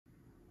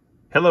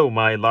Hello,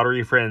 my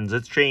lottery friends.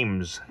 It's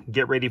James.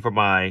 Get ready for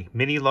my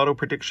mini lotto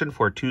prediction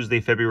for Tuesday,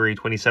 February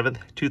 27th,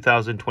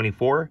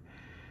 2024.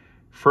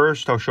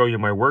 First, I'll show you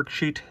my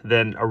worksheet,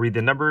 then I'll read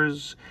the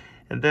numbers,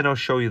 and then I'll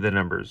show you the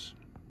numbers.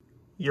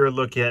 You're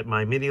looking at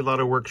my mini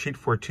lotto worksheet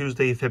for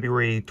Tuesday,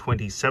 February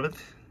 27th.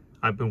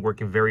 I've been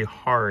working very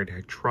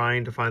hard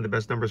trying to find the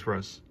best numbers for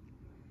us.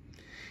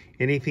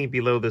 Anything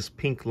below this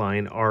pink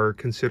line are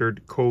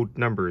considered code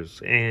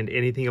numbers, and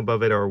anything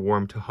above it are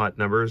warm to hot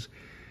numbers.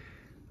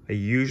 I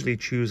usually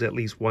choose at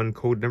least one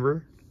code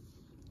number.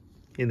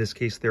 In this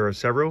case, there are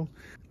several.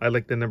 I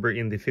like the number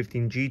in the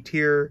 15G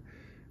tier,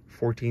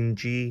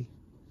 14G,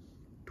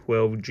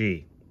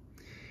 12G.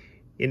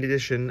 In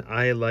addition,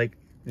 I like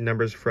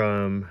numbers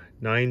from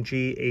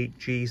 9G,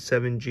 8G,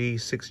 7G,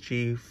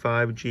 6G,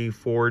 5G,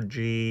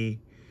 4G,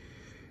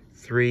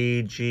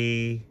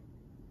 3G,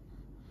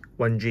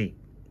 1G.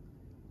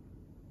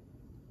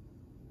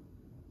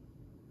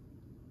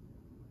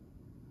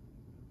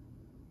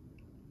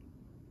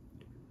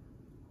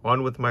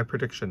 On with my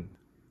prediction.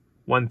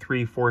 1,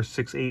 3, 4,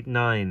 6, 8,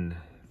 9,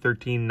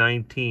 13,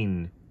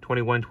 19,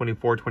 21,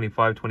 24,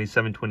 25,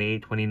 27,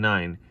 28,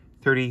 29,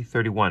 30,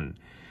 31.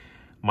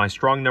 My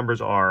strong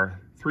numbers are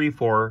 3,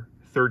 4,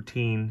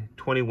 13,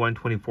 21,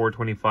 24,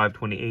 25,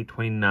 28,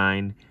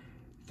 29,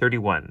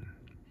 31.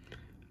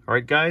 All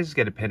right, guys,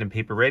 get a pen and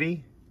paper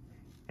ready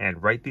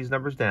and write these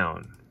numbers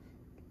down.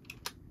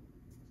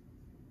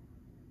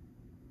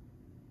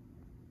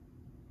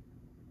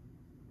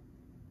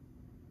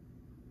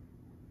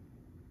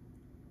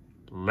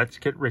 Let's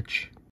get rich.